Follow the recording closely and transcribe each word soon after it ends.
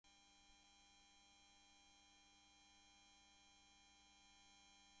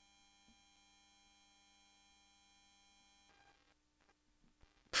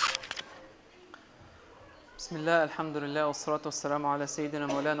بسم الله الحمد لله والصلاة والسلام على سيدنا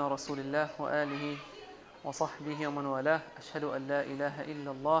مولانا رسول الله وآله وصحبه ومن والاه. أشهد أن لا إله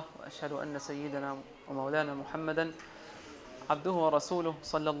إلا الله وأشهد أن سيدنا ومولانا محمدا عبده ورسوله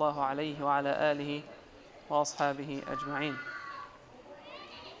صلى الله عليه وعلى آله وأصحابه أجمعين.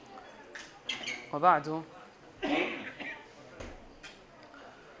 وبعد,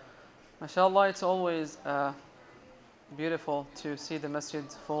 MashaAllah, it's always beautiful to see the masjid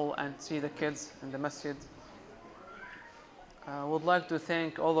full and see the kids in the masjid. I would like to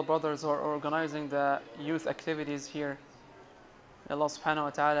thank all the brothers who are organizing the youth activities here. May Allah subhanahu wa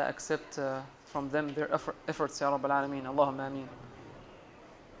ta'ala accept from them their efforts, Ya Rabbil Alameen. Allahumma ameen.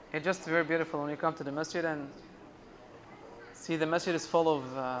 It's just very beautiful when you come to the masjid and see the masjid is full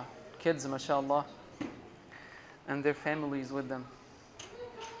of kids, mashallah, and their families with them.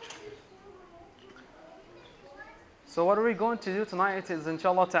 So what are we going to do tonight is,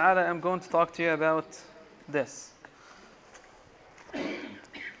 inshallah ta'ala, I'm going to talk to you about this.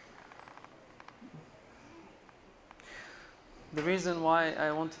 The reason why I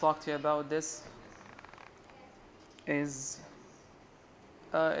want to talk to you about this is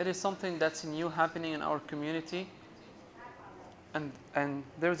it is something that's new happening in our community, and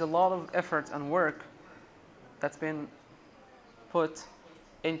there's a lot of effort and work that's been put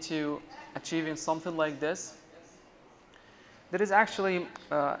into achieving something like this. There is actually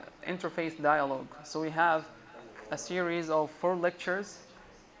interfaith dialogue. So we have a series of 4 lectures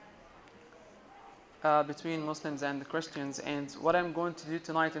between Muslims and Christians, and what I'm going to do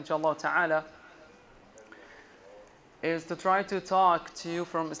tonight, inshallah ta'ala, is to try to talk to you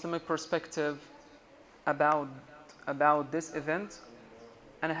from Islamic perspective about this event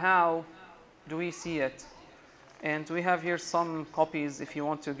and how do we see it. And we have here some copies if you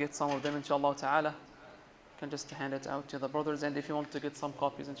want to get some of them, inshallah ta'ala. You can just hand it out to the brothers, and if you want to get some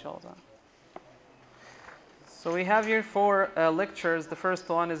copies, inshallah ta'ala. So we have here 4 lectures. The first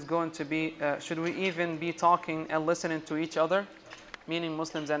one is going to be, should we even be talking and listening to each other? Meaning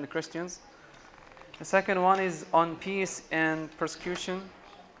Muslims and Christians. The second one is on peace and persecution.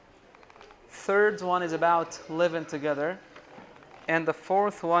 Third one is about living together. And the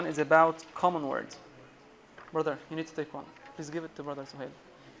fourth one is about common words. Brother, you need to take one. Please give it to Brother Suhail.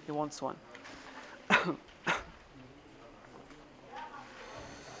 He wants one.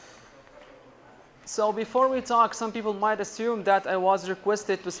 So before we talk, some people might assume that I was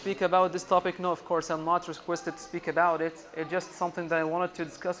requested to speak about this topic. No, of course, I'm not requested to speak about it. It's just something that I wanted to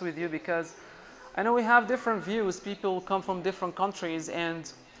discuss with you because I know we have different views. People come from different countries,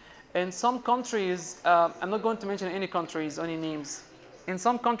 and in some countries, I'm not going to mention any countries, any names. In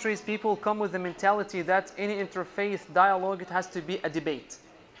some countries, people come with the mentality that any interfaith dialogue, it has to be a debate.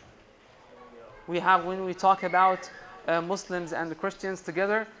 When we talk about Muslims and the Christians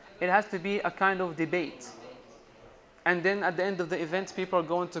together, it has to be a kind of debate. And then at the end of the event, people are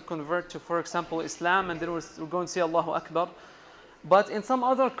going to convert to, for example, Islam, and then we're going to say Allahu Akbar. But in some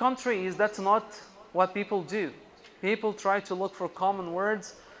other countries, that's not what people do. People try to look for common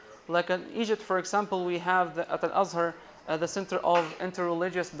words. Like in Egypt, for example, we have at Al-Azhar, the Center of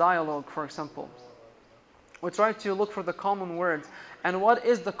Interreligious Dialogue, for example. We try to look for the common words. And what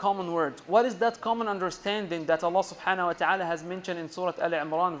is the common word? What is that common understanding that Allah subhanahu wa ta'ala has mentioned in Surah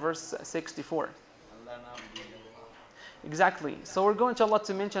Al-Imran, verse 64? Exactly. So we're going, inshallah,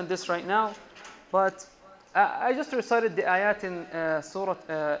 to mention this right now. But I just recited the ayat in Surah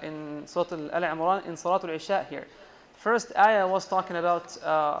Al-Imran in Salat al-Isha here. First ayah was talking about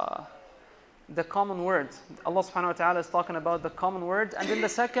the common word. Allah subhanahu wa ta'ala is talking about the common word. And then the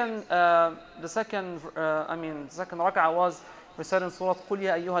second rak'ah was recited in Surah Qul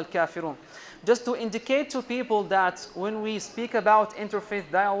Ya Ayyuhal Kafirun. Just to indicate to people that when we speak about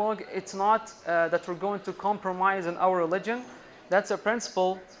interfaith dialogue, it's not that we're going to compromise on our religion. That's a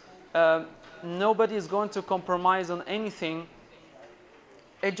principle. Nobody is going to compromise on anything.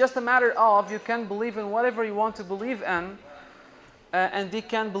 It's just a matter of you can believe in whatever you want to believe in, and they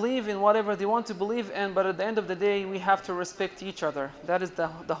can believe in whatever they want to believe in, but at the end of the day, we have to respect each other. That is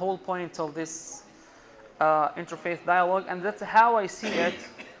the whole point of this interfaith dialogue, and that's how I see it.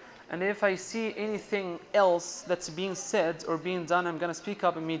 And if I see anything else that's being said or being done, I'm going to speak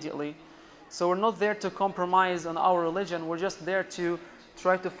up immediately. So we're not there to compromise on our religion. We're just there to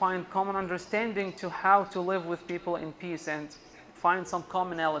try to find common understanding to how to live with people in peace and find some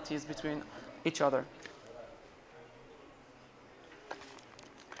commonalities between each other.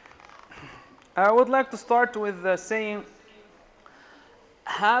 I would like to start with saying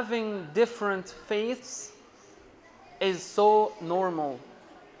having different faiths is so normal.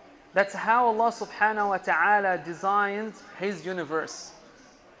 That's how Allah subhanahu wa ta'ala designed His universe.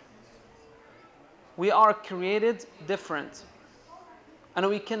 We are created different. And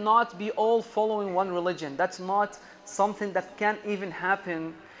we cannot be all following one religion. That's not something that can even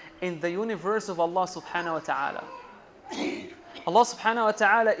happen in the universe of Allah subhanahu wa ta'ala. Allah subhanahu wa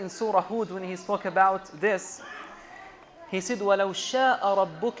ta'ala in Surah Hud, when He spoke about this, He said, وَلَوْ شَاءَ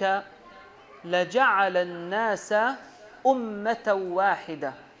رَبُّكَ لَجَعَلَ النَّاسَ أُمَّةً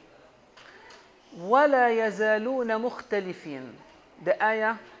وَاحِدَةً وَلَا يَزَالُونَ مُخْتَلِفِينَ. The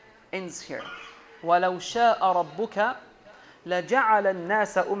ayah ends here. وَلَوْ شَاءَ رَبُّكَ لَجَعَلَ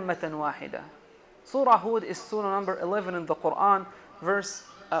النَّاسَ أُمَّةً وَاحِدَةً. Surah Hud is surah number 11 in the Quran, verse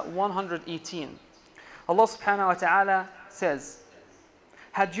 118. Allah subhanahu wa ta'ala says,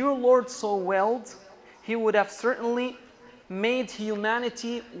 had your Lord so willed, He would have certainly made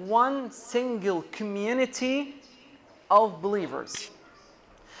humanity one single community of believers.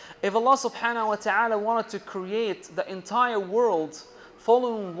 If Allah subhanahu wa ta'ala wanted to create the entire world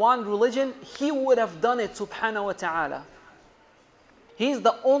following one religion, He would have done it subhanahu wa ta'ala. He's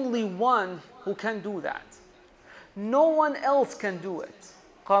the only one who can do that. No one else can do it.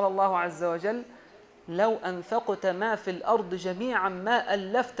 قال الله عز وجل لو أنفقت ما في الأرض جميعا ما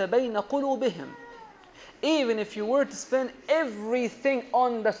ألفت بين قلوبهم. Even if you were to spend everything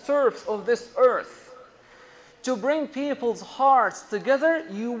on the surface of this earth to bring people's hearts together,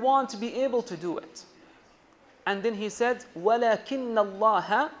 you won't be able to do it. And then He said, وَلَكِنَّ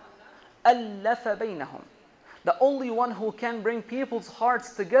اللَّهَ أَلَّفَ بَيْنَهُمْ. The only one who can bring people's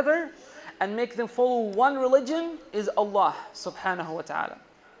hearts together and make them follow one religion is Allah subhanahu wa ta'ala.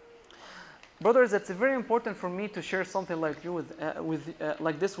 Brothers, it's very important for me to share something like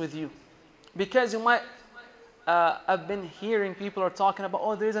this with you. Because you might have been hearing people are talking about,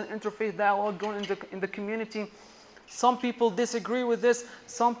 oh, there's an interfaith dialogue going in the community. Some people disagree with this.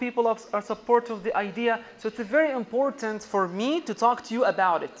 Some people are supportive of the idea. So it's very important for me to talk to you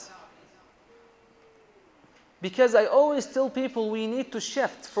about it. Because I always tell people we need to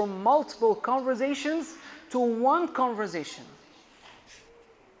shift from multiple conversations to one conversation.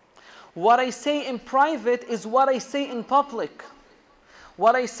 What I say in private is what I say in public.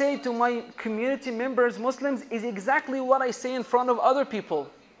 What I say to my community members, Muslims, is exactly what I say in front of other people.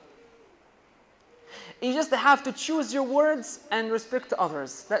 You just have to choose your words and respect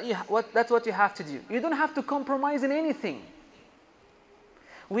others. That's what you have to do. You don't have to compromise in anything.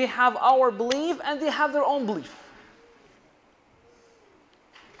 We have our belief and they have their own belief.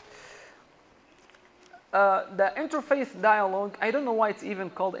 The interfaith dialogue, I don't know why it's even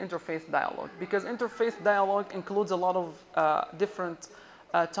called interfaith dialogue, because interfaith dialogue includes a lot of different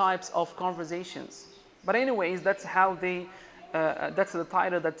types of conversations. But anyways, that's how that's the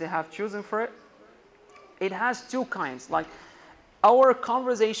title that they have chosen for it. It has two kinds. Like our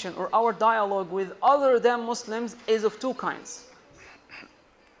conversation or our dialogue with other than Muslims is of two kinds.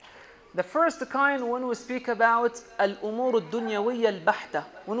 The first kind, when we speak about al-umur al-dunyawiyya al-bahta,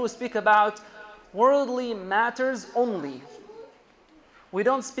 when we speak about worldly matters only. We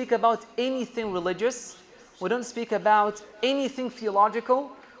don't speak about anything religious. We don't speak about anything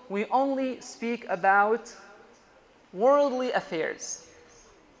theological. We only speak about worldly affairs.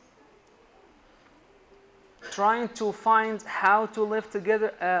 Trying to find how to live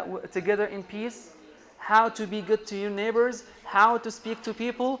together in peace, how to be good to your neighbors, how to speak to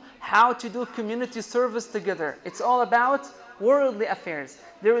people, how to do community service together. It's all about worldly affairs.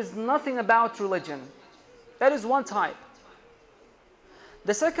 There is nothing about religion. That is one type.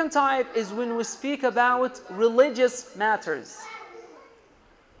 The second type is when we speak about religious matters.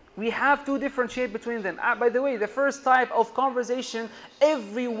 We have to differentiate between them. By the way, the first type of conversation,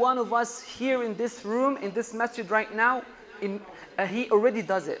 every one of us here in this room, in this masjid right now, he already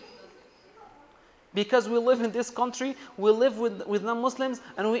does it. Because we live in this country, we live with non-Muslims,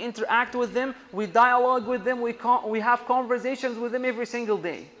 and we interact with them, we dialogue with them, we have conversations with them every single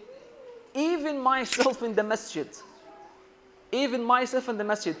day. Even myself in the masjid,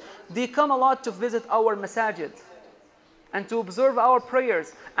 they come a lot to visit our masajid, and to observe our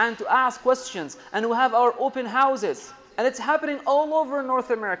prayers, and to ask questions, and we have our open houses. And it's happening all over North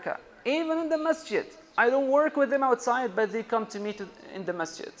America, even in the masjid. I don't work with them outside, but they come to me in the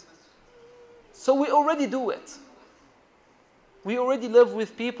masjid. So we already do it. We already live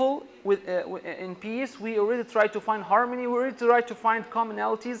with people in peace. We already try to find harmony. We already try to find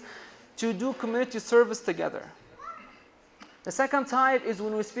commonalities to do community service together. The second type is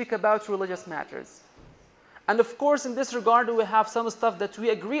when we speak about religious matters. And of course, in this regard, we have some stuff that we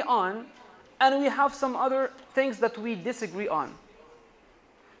agree on, and we have some other things that we disagree on.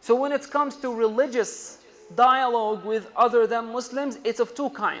 So when it comes to religious dialogue with other than Muslims, it's of two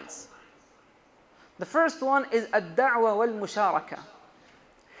kinds. The first one is ad-da'wa wal-musharaka.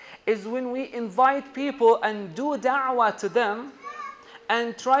 is when we invite people and do da'wah to them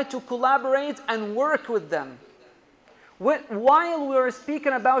and try to collaborate and work with them. While we are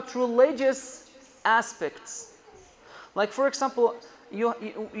speaking about religious aspects. Like for example, you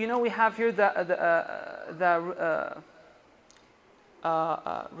know we have here the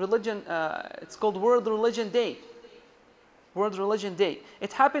religion, it's called World Religion Day. World Religion Day.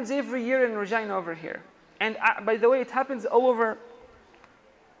 It happens every year in Regina over here. And by the way, it happens all over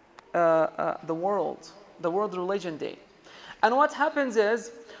the world, the World Religion Day. And what happens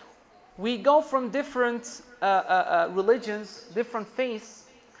is, we go from different religions, different faiths,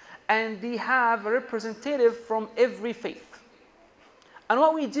 and they have a representative from every faith. And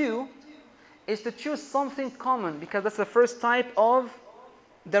what we do is to choose something common, because that's the first type of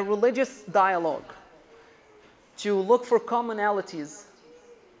the religious dialogue, to look for commonalities.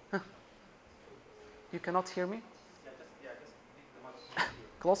 You cannot hear me?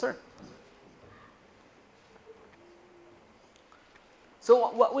 Closer.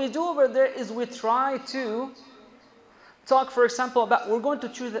 So what we do over there is we try to talk, for example, about, we're going to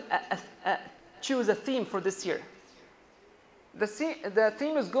choose a theme for this year. The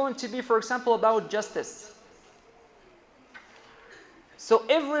theme is going to be, for example, about justice. So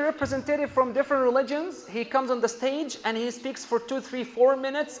every representative from different religions, he comes on the stage and he speaks for 2, 3, 4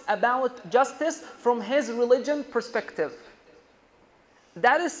 minutes about justice from his religion perspective.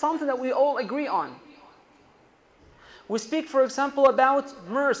 That is something that we all agree on. We speak, for example, about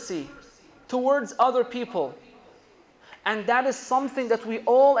mercy towards other people. And that is something that we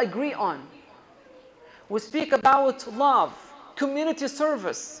all agree on. We speak about love, community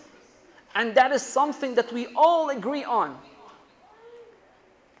service. And that is something that we all agree on.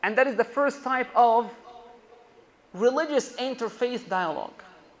 And that is the first type of religious interfaith dialogue.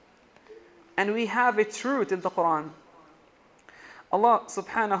 And we have its root in the Quran. Allah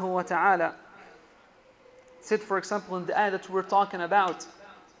subhanahu wa ta'ala said, for example, in the ayah that we're talking about,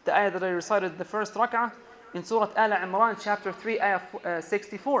 the ayah that I recited in the first rak'ah, in Surah Al Imran, chapter 3, ayah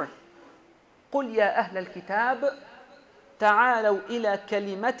 64. قُلْ يَا أَهْلَ الْكِتَابِ تَعَالَوْا إِلَى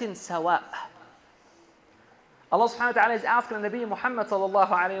كَلِمَةٍ سَوَاءٍ. Allah subhanahu wa ta'ala is asking the Nabi Muhammad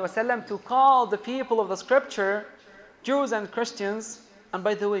sallallahu alayhi wa sallam to call the people of the scripture, Jews and Christians, and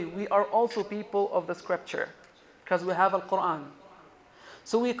by the way, we are also people of the scripture, because we have Al-Quran.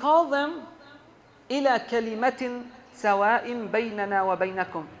 So we call them إِلَى كَلِمَةٍ سَوَاءٍ بَيْنَنَا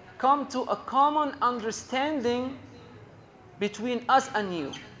وَبَيْنَكُمْ. Come to a common understanding between us and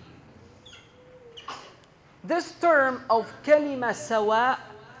you. This term of kalima sawa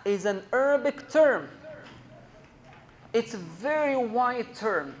is an Arabic term. It's a very wide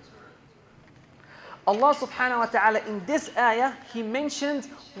term. Allah subhanahu wa ta'ala in this ayah, He mentioned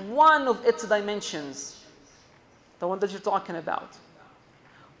one of its dimensions. The one that you're talking about.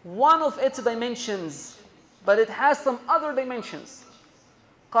 One of its dimensions, but it has some other dimensions.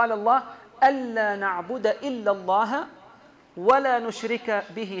 قال الله ألا نعبد إلا الله ولا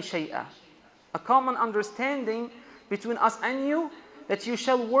نشرك به شيئا. A common understanding between us and you, that you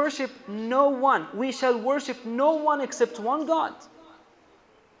shall worship no one. We shall worship no one except one God.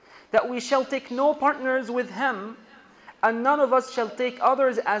 That we shall take no partners with Him, and none of us shall take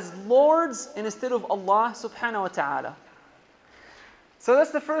others as lords instead of Allah subhanahu wa ta'ala. So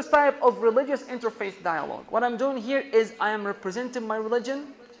that's the first type of religious interfaith dialogue. What I'm doing here is I am representing my religion.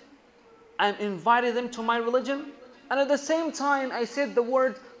 I'm inviting them to my religion. And at the same time, I said the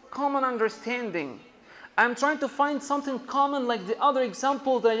word common understanding. I'm trying to find something common, like the other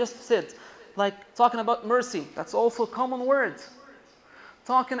example that I just said. Like talking about mercy, that's also a common word.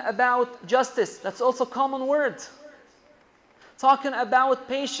 Talking about justice, that's also a common word. Talking about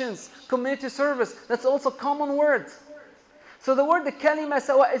patience, community service, that's also a common word. So the word the kalima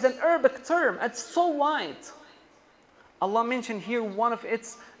sawa is an Arabic term. It's so wide. Allah mentioned here one of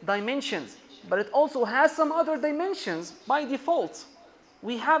its dimensions, but it also has some other dimensions by default.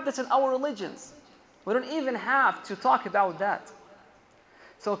 We have this in our religions. We don't even have to talk about that.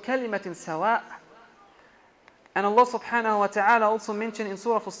 So kalimatin sawa. And Allah subhanahu wa ta'ala also mentioned in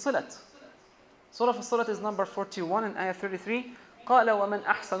Surah Fussilat. Surah Fussilat is number 41 in ayah 33. قَالَ وَمَنْ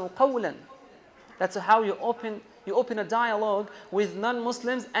أَحْسَنُ قَوْلًا. That's how you open a dialogue with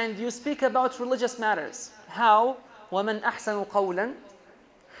non-Muslims and you speak about religious matters. How? وَمَنْ أَحْسَنُ قَوْلًا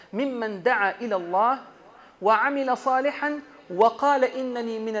مِمَّنْ دَعَى إِلَى اللَّهِ وَعَمِلَ صَالِحًا وَقَالَ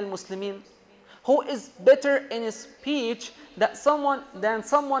إِنَّنِي مِنَ الْمُسْلِمِينَ. Who is better in his speech than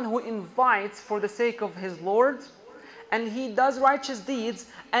someone who invites for the sake of his Lord, and he does righteous deeds,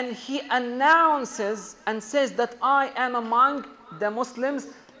 and he announces and says that I am among the Muslims,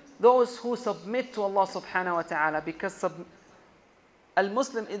 those who submit to Allah subhanahu wa ta'ala, because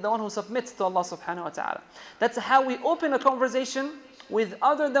Al-Muslim is the one who submits to Allah subhanahu wa ta'ala. That's how we open a conversation with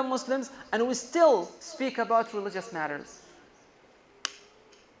other than Muslims and we still speak about religious matters.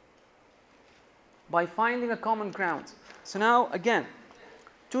 By finding a common ground. So now, again,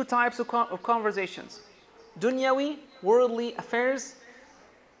 two types of conversations. Dunyawi, worldly affairs.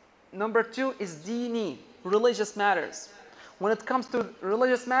 Number two is dini, religious matters. When it comes to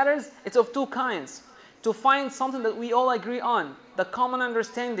religious matters, it's of two kinds. To find something that we all agree on, the common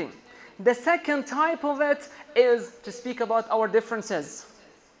understanding. The second type of it is to speak about our differences.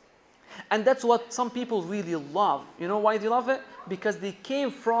 And that's what some people really love. You know why they love it? Because they came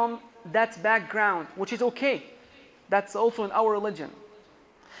from that background, which is okay. That's also in our religion.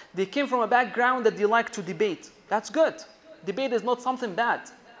 They came from a background that they like to debate. That's good. Debate is not something bad.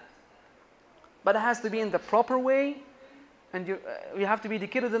 But it has to be in the proper way. And you have to be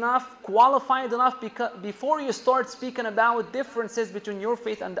educated enough, qualified enough before you start speaking about differences between your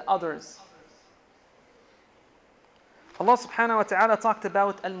faith and the others. Allah subhanahu wa ta'ala talked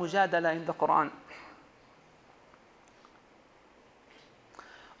about al-mujadala in the Quran.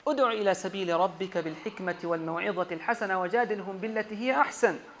 ادع إلى سبيل ربك بالحكمة والموعظة الحسنة وجادلهم بالتي هي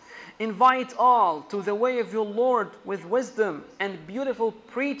أحسن. Invite all to the way of your Lord with wisdom and beautiful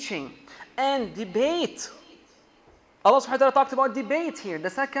preaching and debate. Allah subhanahu wa ta'ala talked about debate here. The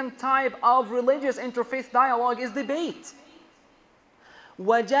second type of religious interfaith dialogue is debate.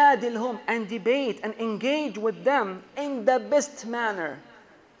 وَجَادِلْهُمْ, and debate and engage with them in the best manner.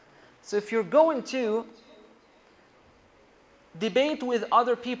 So if you're going to debate with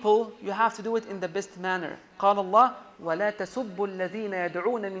other people, you have to do it in the best manner. قال الله وَلَا تَسُبُّوا الَّذِينَ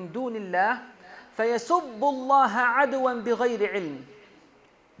يَدْعُونَ مِن دُونِ اللَّهِ فَيَسُبُّوا اللَّهَ عَدْوًا بِغَيْرِ عِلْمٍ.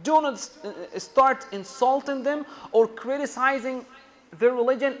 Do not start insulting them or criticizing their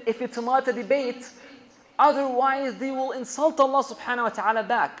religion if it's not a debate. Otherwise, they will insult Allah subhanahu wa ta'ala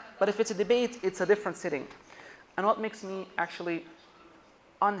back. But if it's a debate, it's a different setting. And what makes me actually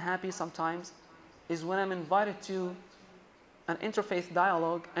unhappy sometimes is when I'm invited to an interfaith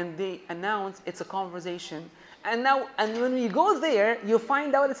dialogue and they announce it's a conversation. And when we go there, you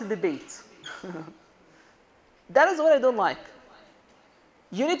find out it's a debate. That is what I don't like.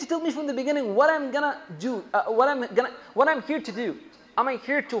 You need to tell me from the beginning what I'm gonna do, what I'm here to do. Am I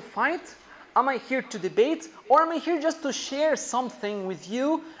here to fight? Am I here to debate? Or am I here just to share something with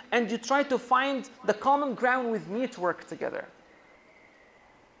you and you try to find the common ground with me to work together?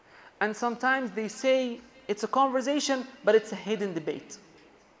 And sometimes they say it's a conversation, but it's a hidden debate.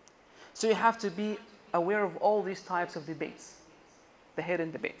 So you have to be aware of all these types of debates, the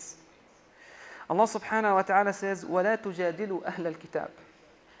hidden debates. Allah subhanahu wa ta'ala says, وَلَا تُجَادِلُوا أَهْلَ الْكِتَابِ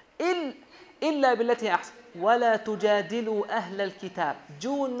إِلَّا بِالَّتِي أَحْسَنُ وَلَا تُجَادِلُوا أَهْلَ الْكِتَابِ.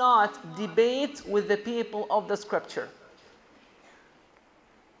 Do not debate with the people of the scripture.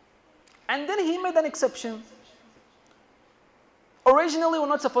 And then he made an exception. Originally, we're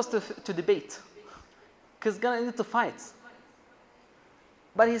not supposed to debate, because we're going to need to fight.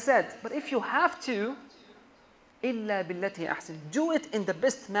 But he said, but if you have to, إِلَّا بِالَّتِي أَحْسَنُ, do it in the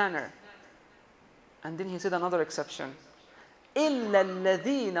best manner. And then he said another exception. إِلَّا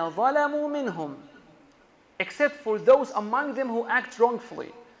الَّذِينَ ظَلَمُوا مِنْهُمْ, except for those among them who act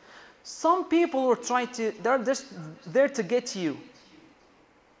wrongfully. Some people are they're just there to get you.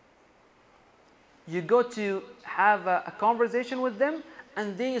 You go to have a conversation with them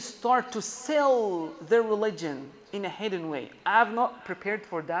and they start to sell their religion in a hidden way. I have not prepared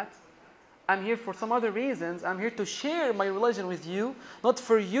for that. I'm here for some other reasons. I'm here to share my religion with you, not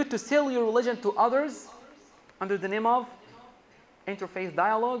for you to sell your religion to others under the name of interfaith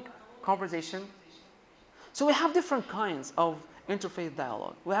dialogue, conversation. So we have different kinds of interfaith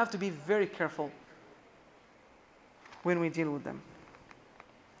dialogue. We have to be very careful when we deal with them.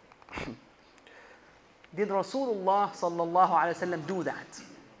 Did Rasulullah sallallahu alaihi wasallam do that?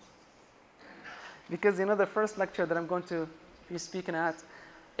 Because the first lecture that I'm going to be speaking at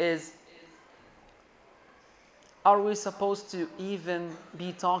is, are we supposed to even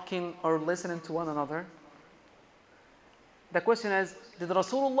be talking or listening to one another? The question is, did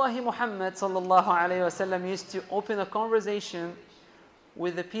Rasulullah Muhammad sallallahu alayhi wasallam used to open a conversation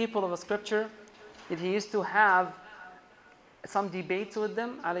with the people of the scripture? Did he used to have some debates with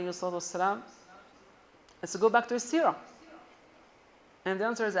them, alayhi salatu wasalam? Let's go back to his seerah. And the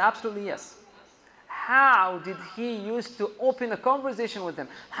answer is absolutely yes. How did he used to open a conversation with them?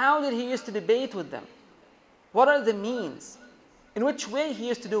 How did he used to debate with them? What are the means? In which way he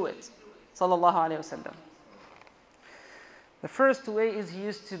used to do it? Sallallahu alayhi wasallam. The first way is he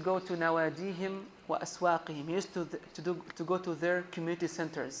used to go to nawadihim wa aswaqihim. He used to go to their community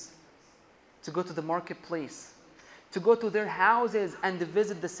centers, to go to the marketplace, to go to their houses and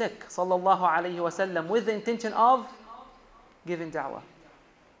visit the sick, sallallahu alayhi wasallam, with the intention of giving da'wah.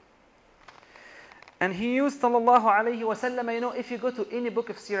 And he used, sallallahu alayhi wasallam, you know, if you go to any book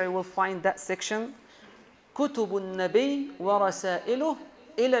of Sirah, you will find that section, كتب النبي ورسائله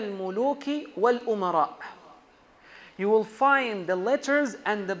إلى الملوك والأمراء. You will find the letters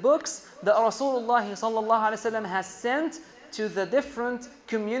and the books that Rasulullah sallallahu alayhi wasallam has sent to the different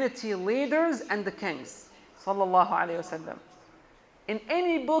community leaders and the kings, sallallahu alayhi wasallam. In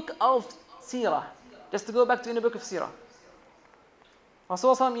any book of Sirah, just to go back to any book of Sirah,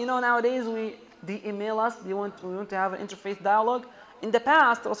 Rasulullah, you know, nowadays they email us, we want to have an interfaith dialogue. In the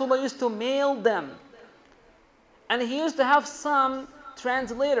past, Rasulullah used to mail them. And he used to have some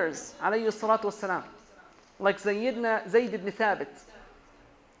translators, alayhi salatu wassalam, like Zayd ibn Thabit.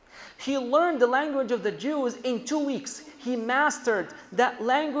 He learned the language of the Jews in 2 weeks. He mastered that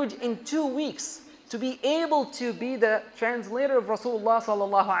language in 2 weeks to be able to be the translator of Rasulullah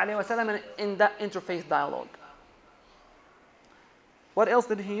sallallahu alayhi wasallam in that interfaith dialogue. What else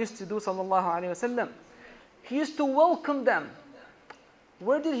did he used to do, sallallahu alayhi wasallam? He used to welcome them.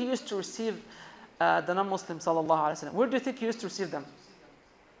 Where did he used to receive the non-Muslims, sallallahu alayhi wasallam? Where do you think he used to receive them?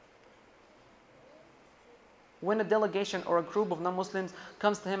 When a delegation or a group of non-Muslims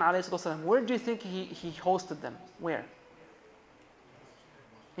comes to him, alayhi wasallam, where do you think he hosted them? Where?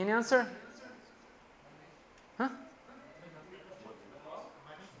 Any answer? Huh?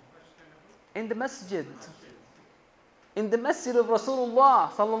 In the masjid. In the masjid of Rasulullah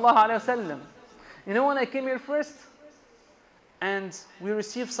sallallahu alayhi wasallam. You know, when I came here first, and we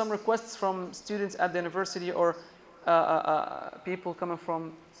received some requests from students at the university or people coming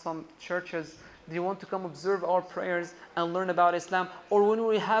from some churches. Do you want to come observe our prayers and learn about Islam? Or when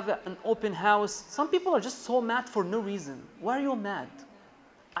we have an open house, some people are just so mad for no reason. Why are you mad?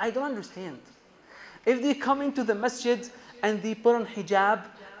 I don't understand. If they come into the masjid and they put on hijab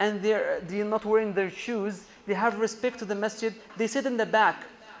and they're not wearing their shoes, they have respect to the masjid, they sit in the back.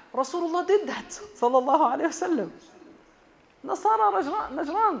 Rasulullah did that, sallallahu alayhi wasallam. Nasara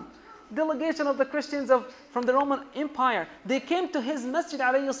Najran, delegation of the Christians from the Roman Empire, they came to his masjid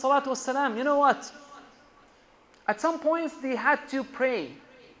alayhi salatu wassalam. You know what? At some points they had to pray.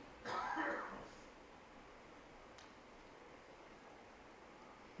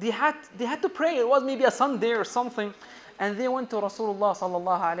 They had to pray. It was maybe a Sunday or something. And they went to Rasulullah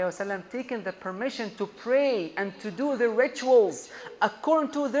sallallahu alayhi wasallam, taking the permission to pray and to do the rituals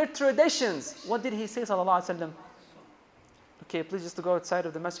according to their traditions. What did he say, sallallahu alayhi wasallam? Okay, please just to go outside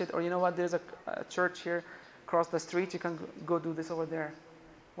of the masjid, or you know what, there's a church here across the street, you can go do this over there.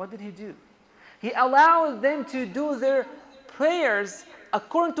 What did he do? He allowed them to do their prayers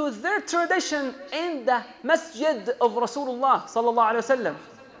according to their tradition in the masjid of Rasulullah sallallahu alayhi wasallam.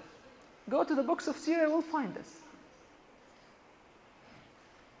 Go to the books of Sirah, you will find this.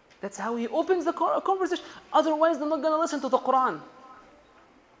 That's how he opens the conversation. Otherwise, they're not going to listen to the Quran.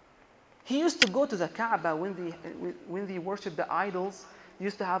 He used to go to the Kaaba when they worship the idols. They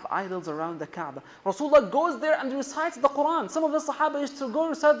used to have idols around the Kaaba. Rasulullah goes there and recites the Quran. Some of the Sahaba used to go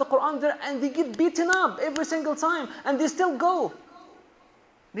recite the Quran there and they get beaten up every single time and they still go.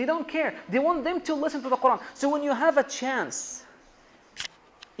 They don't care. They want them to listen to the Quran. So when you have a chance,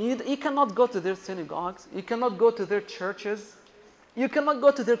 you cannot go to their synagogues. You cannot go to their churches. You cannot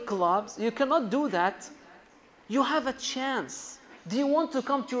go to their clubs. You cannot do that. You have a chance. Do you want to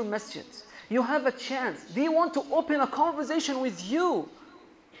come to your masjid? You have a chance. Do you want to open a conversation with you?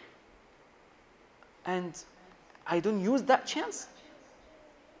 And I don't use that chance.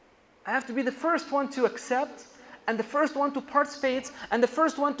 I have to be the first one to accept, and the first one to participate, and the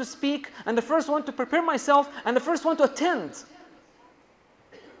first one to speak, and the first one to prepare myself, and the first one to attend.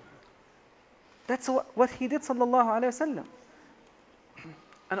 That's what he did, sallallahu alayhi wasallam.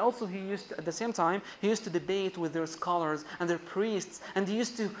 And also he used to, at the same time, he used to debate with their scholars and their priests, and he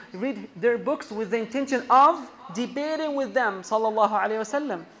used to read their books with the intention of debating with them, sallallahu alayhi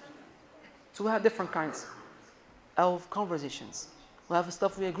wasallam. So we have different kinds of conversations. We have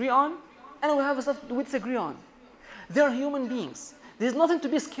stuff we agree on, and we have stuff we disagree on. They are human beings. There's nothing to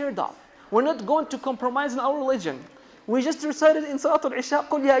be scared of. We're not going to compromise in our religion. We just recited in Salat al-Isha,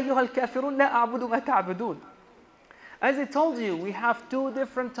 قُلْ يَا أَيُّهَا الْكَافِرُونَ لَا أَعْبُدُ مَا تَعْبُدُونَ. As I told you, we have two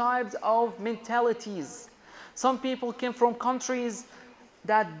different types of mentalities. Some people came from countries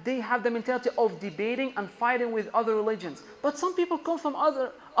that they have the mentality of debating and fighting with other religions. But some people come from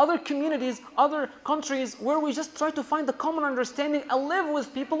other communities, other countries, where we just try to find the common understanding and live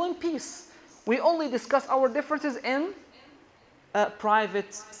with people in peace. We only discuss our differences in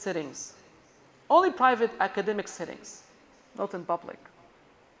private settings. Only private academic settings, not in public.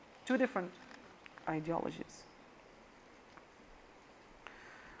 Two different ideologies.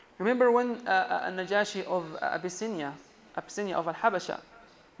 Remember when Najashi of Abyssinia of Al-Habasha,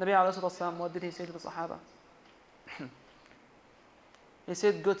 Nabi alayhi salatu wasalam, what did he say to the Sahaba? He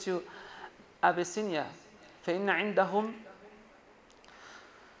said, go to Abyssinia, فَإِنَّ عِنْدَهُمْ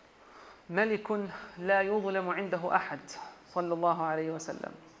مَلِكٌ لَا يُظْلَمُ عِنْدَهُ أَحَدٌ صلى الله عليه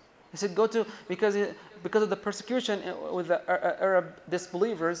وسلم. He said, go to, because of the persecution with the Arab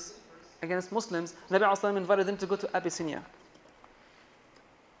disbelievers against Muslims, Nabi alayhi salatu wasalam invited them to go to Abyssinia.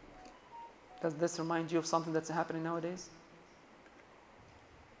 Does this remind you of something that's happening nowadays?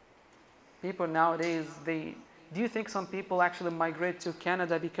 People nowadays, do you think some people actually migrate to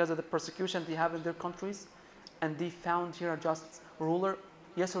Canada because of the persecution they have in their countries and they found here a just ruler?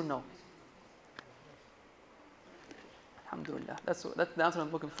 Yes or no? Alhamdulillah. That's the answer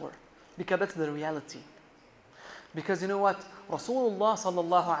I'm looking for. Because that's the reality. Because you know what? Rasulullah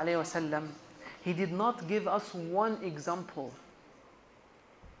sallallahu alayhi wa sallam, he did not give us one example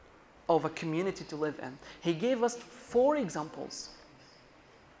of a community to live in. He gave us 4 examples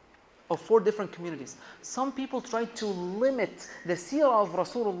of 4 different communities. Some people try to limit the seerah of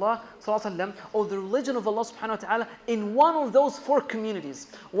Rasulullah sallallahu alaihi wasallam or the religion of Allah subhanahu wa ta'ala in one of those 4 communities,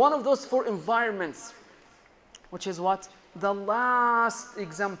 one of those 4 environments, which is what? The last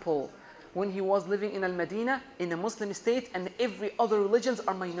example, when he was living in Al-Madinah, in a Muslim state, and every other religions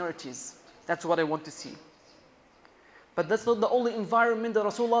are minorities. That's what I want to see. But that's not the only environment that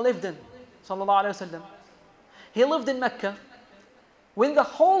Rasulullah lived in, sallallahu alaihi wasallam. He lived in Mecca when the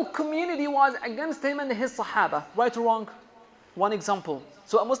whole community was against him and his Sahaba. Right or wrong? One example.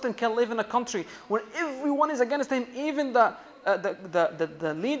 So a Muslim can live in a country where everyone is against him, even the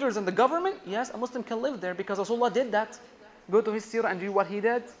leaders and the government. Yes, a Muslim can live there because Rasulullah did that. Go to his seerah and read what he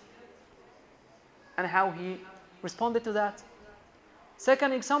did and how he responded to that.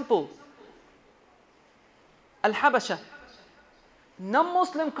 Second example, Al-Habasha,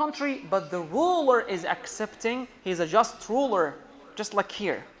 non-Muslim country, but the ruler is accepting, he's a just ruler, just like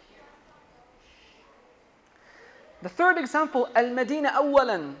here. The third example, Al-Madinah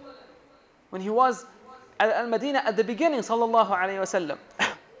awalan, when he was Al-Madinah at the beginning, sallallahu alayhi wa sallam.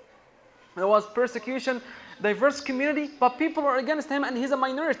 There was persecution, diverse community, but people are against him and he's a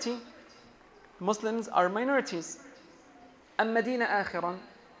minority. Muslims are minorities. Al-Madinah akhiran,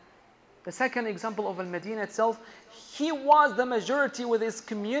 the second example of Al-Madinah itself, he was the majority with his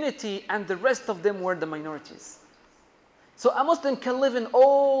community and the rest of them were the minorities. So a Muslim can live in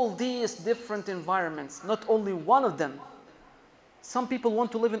all these different environments, not only one of them. Some people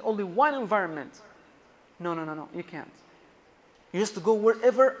want to live in only one environment. No, you can't. You just go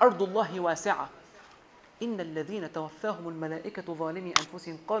wherever Ardullahi wasi'ah. إن الذين توفاهم الملائكة ظالمي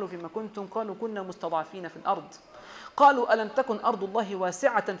أنفسهم قالوا فيما كنتم قالوا كنا مستضعفين في الأرض قالوا ألم تكن أرض الله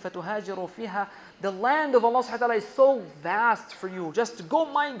واسعة فتهاجروا فيها. The land of Allah subhanahu wa ta'ala is so vast for you. Just go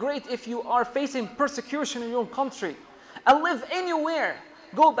migrate if you are facing persecution in your country and live anywhere.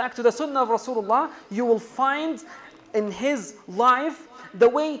 Go back to the sunnah of Rasulullah. You will find in his life the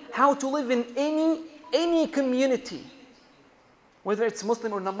way how to live in any community. Whether it's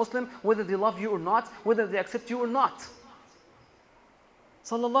Muslim or non-Muslim, whether they love you or not, whether they accept you or not.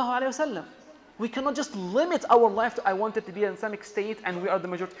 Sallallahu alayhi wa sallam. We cannot just limit our life to I want it to be an Islamic state and we are the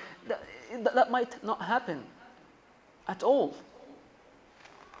majority. That might not happen at all.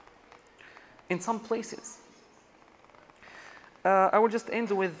 In some places. I will just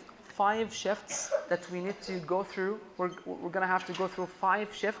end with 5 shifts that we need to go through. We're going to have to go through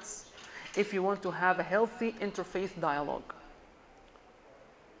 5 shifts if you want to have a healthy interfaith dialogue.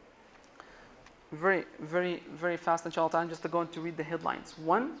 Very, very, very fast, inshallah. I'm just going to read the headlines.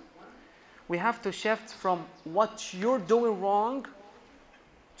 1, we have to shift from what you're doing wrong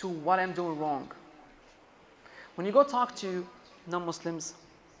to what I'm doing wrong. When you go talk to non-Muslims,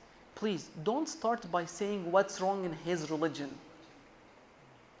 please don't start by saying what's wrong in his religion.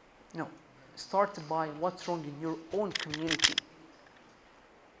 No, start by what's wrong in your own community.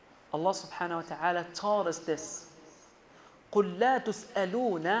 Allah subhanahu wa ta'ala taught us this. قُلْ لَا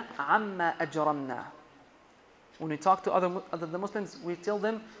تُسْأَلُونَ عَمَّا أَجْرَمْنَا. When we talk to other Muslims, we tell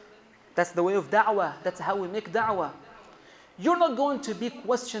them that's the way of da'wah. That's how we make da'wah. You're not going to be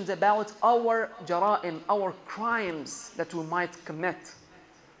questioned about our jara'im, our crimes that we might commit.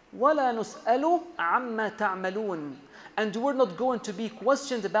 وَلَا نُسْأَلُ عَمَّا تَعْمَلُونَ. And we're not going to be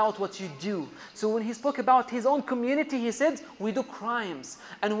questioned about what you do. So when he spoke about his own community, he said, we do crimes.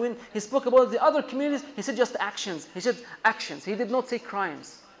 And when he spoke about the other communities, he said just actions. He said actions. He did not say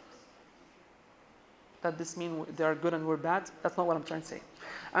crimes. Does this mean they are good and we're bad? That's not what I'm trying to say.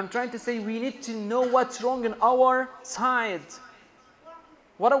 I'm trying to say we need to know what's wrong in our side.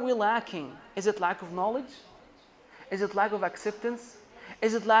 What are we lacking? Is it lack of knowledge? Is it lack of acceptance?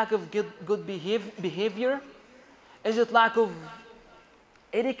 Is it lack of good behavior? Is it lack of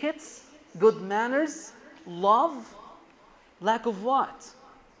etiquettes, good manners, love? Lack of what?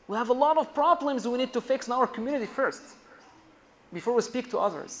 We have a lot of problems we need to fix in our community first before we speak to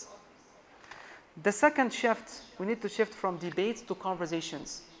others. The second shift, we need to shift from debates to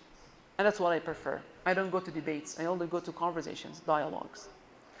conversations. And that's what I prefer. I don't go to debates. I only go to conversations, dialogues.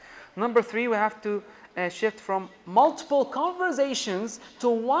 Number 3, we have to shift from multiple conversations to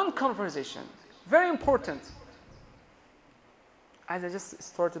one conversation. Very important. As I just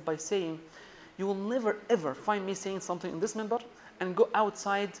started by saying, you will never ever find me saying something in this member and go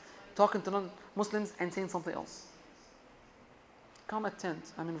outside talking to non-Muslims and saying something else. Come attend.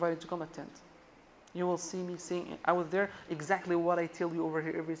 I'm invited to come attend. You will see me saying out there exactly what I tell you over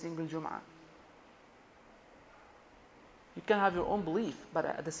here every single Jum'ah. You can have your own belief, but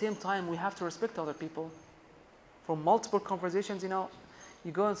at the same time, we have to respect other people. From multiple conversations,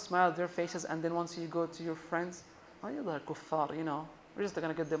 you go and smile at their faces, and then once you go to your friends, oh, you're like kuffar, we're just going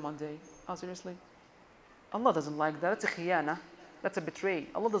to get them one day. Oh, seriously? Allah doesn't like that. That's a khiyana. That's a betray.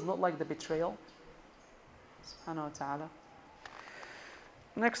 Allah does not like the betrayal. Subhanahu wa ta'ala.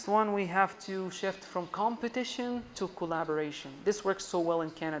 Next one, we have to shift from competition to collaboration. This works so well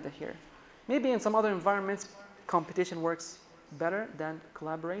in Canada here. Maybe in some other environments, competition works better than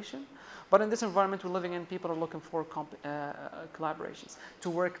collaboration. But in this environment we're living in, people are looking for collaborations, to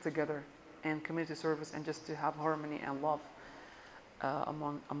work together in community service and just to have harmony and love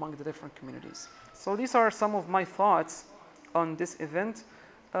among the different communities. So these are some of my thoughts on this event.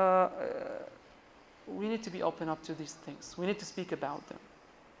 We need to be open up to these things. We need to speak about them.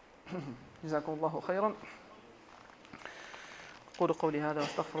 جزاكم الله خيرا. أقول قولي هذا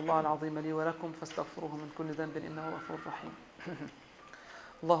واستغفر الله العظيم لي ولكم فاستغفروه من كل ذنب إنه غفور رحيم.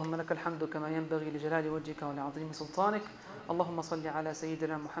 اللهم لك الحمد كما ينبغي لجلال وجهك ولعظيم سلطانك. اللهم صل على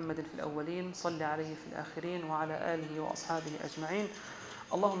سيدنا محمد في الأولين، صل عليه في الآخرين وعلى آله وأصحابه أجمعين.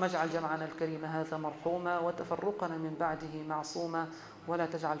 اللهم اجعل جمعنا الكريم هذا مرحوما وتفرقنا من بعده معصوما ولا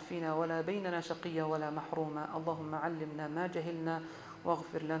تجعل فينا ولا بيننا شقيا ولا محروما. اللهم علمنا ما جهلنا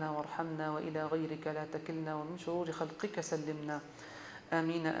واغفر لنا وارحمنا وإلى غيرك لا تكلنا ومن شرور خلقك سلمنا.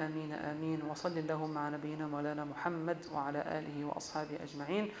 آمين آمين آمين. وصل اللهم على نبينا مولانا محمد وعلى آله وأصحابه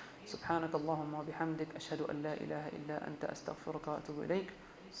أجمعين. سبحانك اللهم وبحمدك أشهد أن لا إله إلا أنت أستغفرك وأتوب إليك.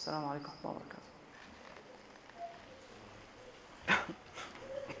 السلام عليكم ورحمة الله وبركاته.